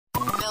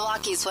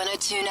Milwaukee's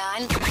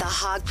 102.9, The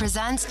Hog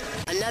presents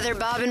another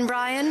Bob and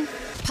Brian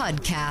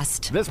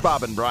podcast. This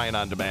Bob and Brian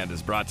On Demand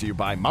is brought to you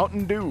by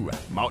Mountain Dew.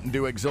 Mountain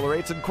Dew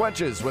exhilarates and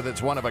quenches with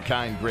its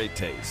one-of-a-kind great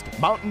taste.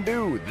 Mountain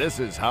Dew, this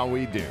is how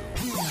we do.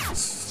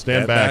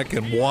 Stand back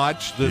and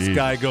watch this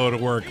guy go to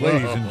work.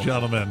 Ladies and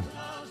gentlemen,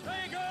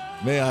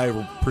 may I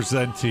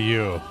present to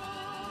you.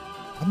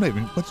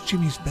 What's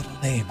Jimmy's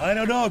middle name? I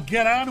don't know.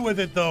 Get on with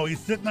it, though. He's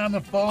sitting on the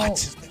phone.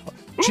 What's his middle name?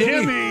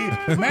 Jimmy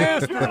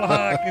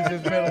Masterlock is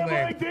his middle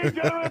name.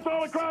 Degenerates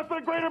all across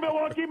the greater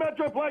Milwaukee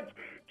Metroplex.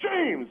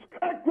 James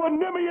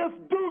Equanimous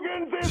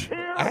Dugan is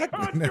here at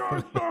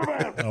your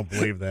service. I don't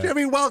believe that.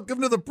 Jimmy,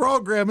 welcome to the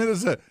program. It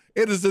is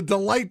a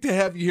delight to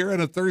have you here on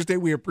a Thursday.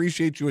 We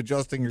appreciate you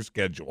adjusting your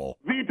schedule.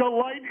 The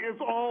delight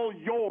is all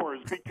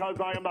yours because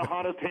I am the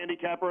hottest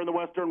handicapper in the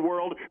Western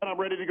world, and I'm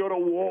ready to go to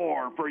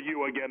war for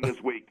you again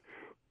this week.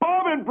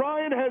 Bob and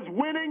Brian, has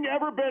winning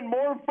ever been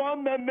more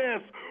fun than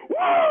this?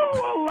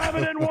 Woo!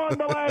 11-1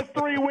 the last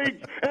 3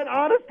 weeks. And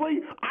honestly,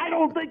 I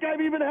don't think I've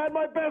even had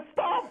my best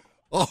stuff.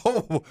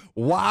 Oh,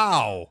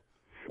 wow.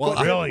 Well,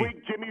 really? This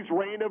week, Jimmy's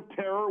reign of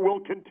terror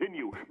will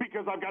continue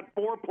because I've got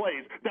 4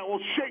 plays that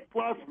will shake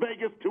Las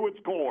Vegas to its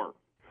core.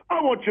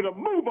 I want you to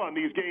move on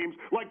these games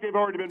like they've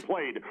already been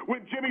played.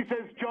 When Jimmy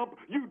says jump,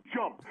 you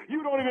jump.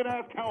 You don't even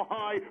ask how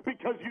high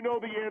because you know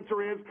the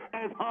answer is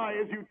as high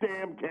as you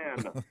damn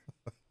can.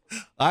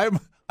 I'm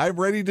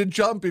ready to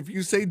jump. If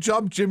you say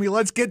jump, Jimmy,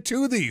 let's get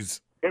to these.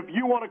 If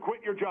you want to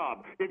quit your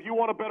job, if you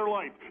want a better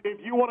life,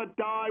 if you want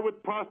to die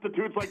with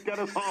prostitutes like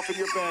Dennis Hoff in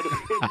your bed,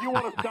 if you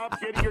want to stop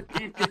getting your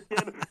teeth kicked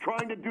in,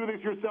 trying to do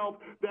this yourself,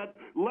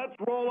 let's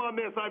roll on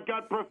this. I've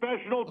got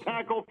professional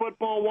tackle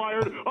football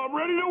wired. I'm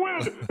ready to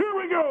win. Here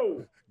we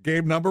go.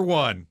 Game number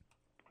 1.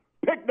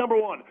 Pick number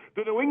 1,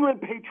 the New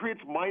England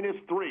Patriots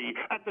 -3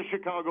 at the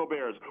Chicago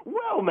Bears.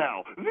 Well,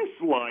 now, this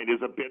line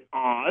is a bit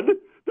odd.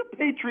 The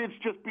Patriots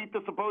just beat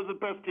the supposed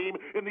best team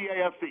in the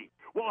AFC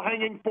while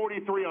hanging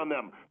 43 on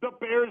them. The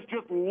Bears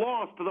just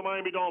lost to the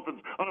Miami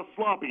Dolphins on a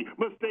sloppy,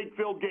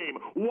 mistake-filled game.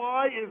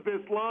 Why is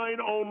this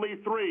line only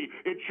 3?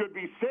 It should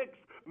be 6.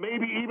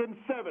 Maybe even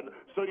 7.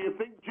 So do you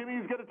think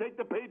Jimmy's going to take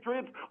the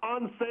Patriots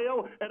on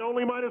sale at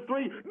only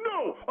 -3?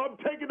 No, I'm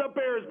taking the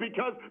Bears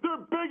because they're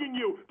begging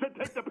you to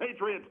take the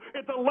Patriots.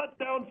 It's a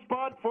letdown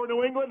spot for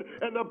New England,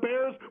 and the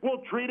Bears will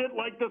treat it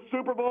like the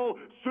Super Bowl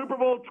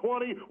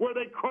 20, where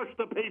they crushed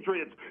the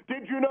Patriots.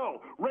 Did you know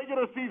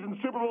regular season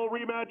Super Bowl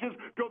rematches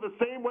go the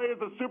same way as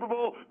the Super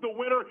Bowl? The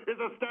winner is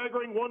a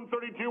staggering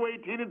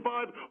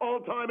 132-18-5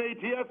 all-time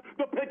ATS.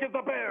 The pick is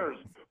the Bears.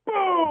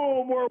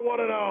 Boom! We're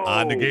 1-0.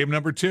 On to game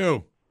number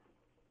 2.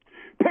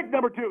 Pick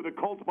number 2, the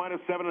Colts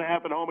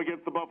 -7.5 at home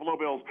against the Buffalo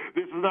Bills.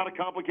 This is not a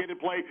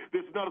complicated play.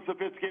 This is not a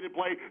sophisticated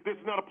play. This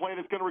is not a play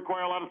that's going to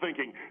require a lot of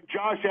thinking.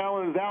 Josh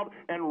Allen is out,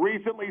 and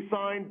recently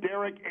signed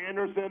Derek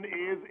Anderson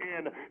is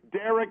in.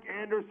 Derek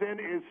Anderson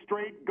is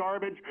straight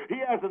garbage. He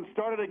hasn't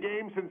started a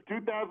game since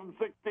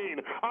 2016.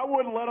 I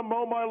wouldn't let him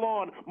mow my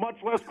lawn,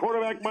 much less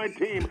quarterback my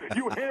team.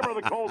 You hammer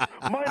the Colts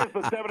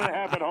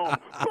 -7.5 at home.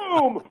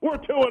 Boom! We're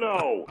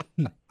 2-0.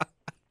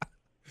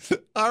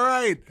 All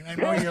right. I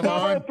know your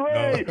lawn. Number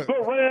 3,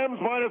 the Rams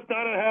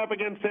 -9.5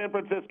 against San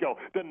Francisco.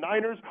 The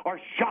Niners are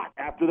shot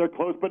after their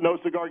close but no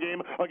cigar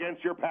game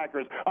against your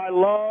Packers. I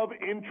love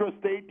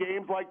intrastate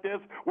games like this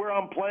where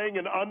I'm playing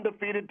an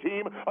undefeated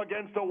team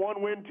against a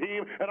 1-win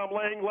team and I'm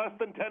laying less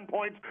than 10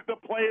 points. The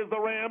play is the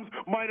Rams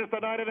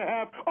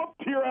 -9.5. Up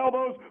to your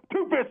elbows,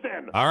 2 fists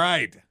in. All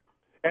right.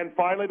 And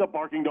finally, the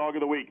barking dog of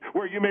the week,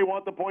 where you may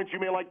want the points, you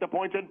may like the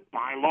points, and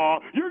by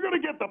law, you're going to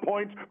get the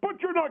points, but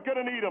you're not going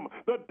to need them.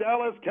 The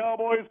Dallas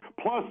Cowboys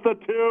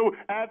 +2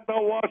 at the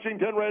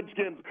Washington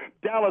Redskins.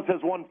 Dallas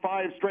has won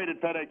 5 straight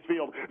at FedEx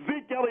Field.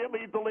 Zeke Elliott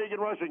leads the league in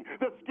rushing.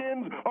 The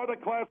Skins are the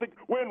classic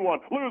win one,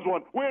 lose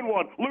one, win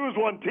one, lose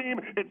one team.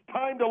 It's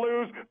time to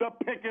lose. The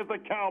pick is the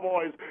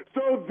Cowboys.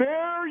 So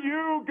there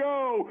you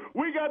go.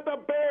 We got the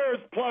Bears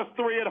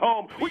 +3 at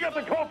home. We got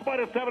the Colts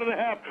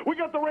 -7.5. We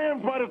got the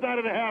Rams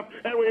 -9.5.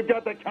 And we've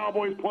got the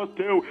Cowboys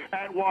 +2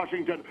 at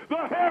Washington. The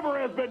hammer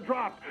has been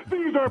dropped.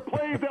 These are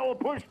plays that will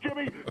push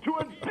Jimmy to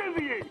a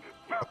dizzying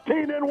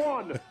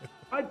 15-1.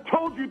 I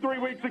told you 3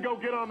 weeks ago,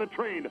 get on the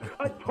train.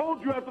 I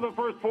told you after the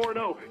first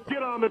 4-0,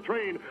 get on the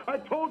train. I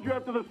told you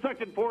after the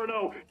second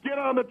 4-0, get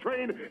on the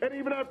train. And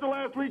even after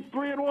last week's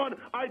 3-1,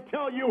 I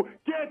tell you,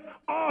 get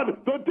on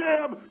the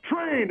damn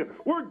train.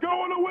 We're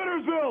going to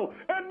Wintersville,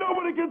 and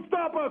nobody can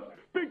stop us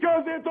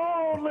because it's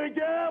only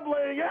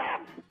gambling.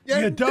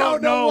 You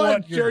don't know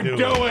what you're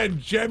doing,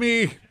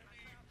 Jimmy.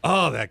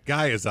 Oh, that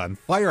guy is on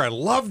fire. I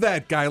love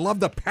that guy. I love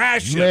the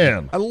passion.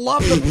 Man. I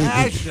love the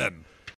passion.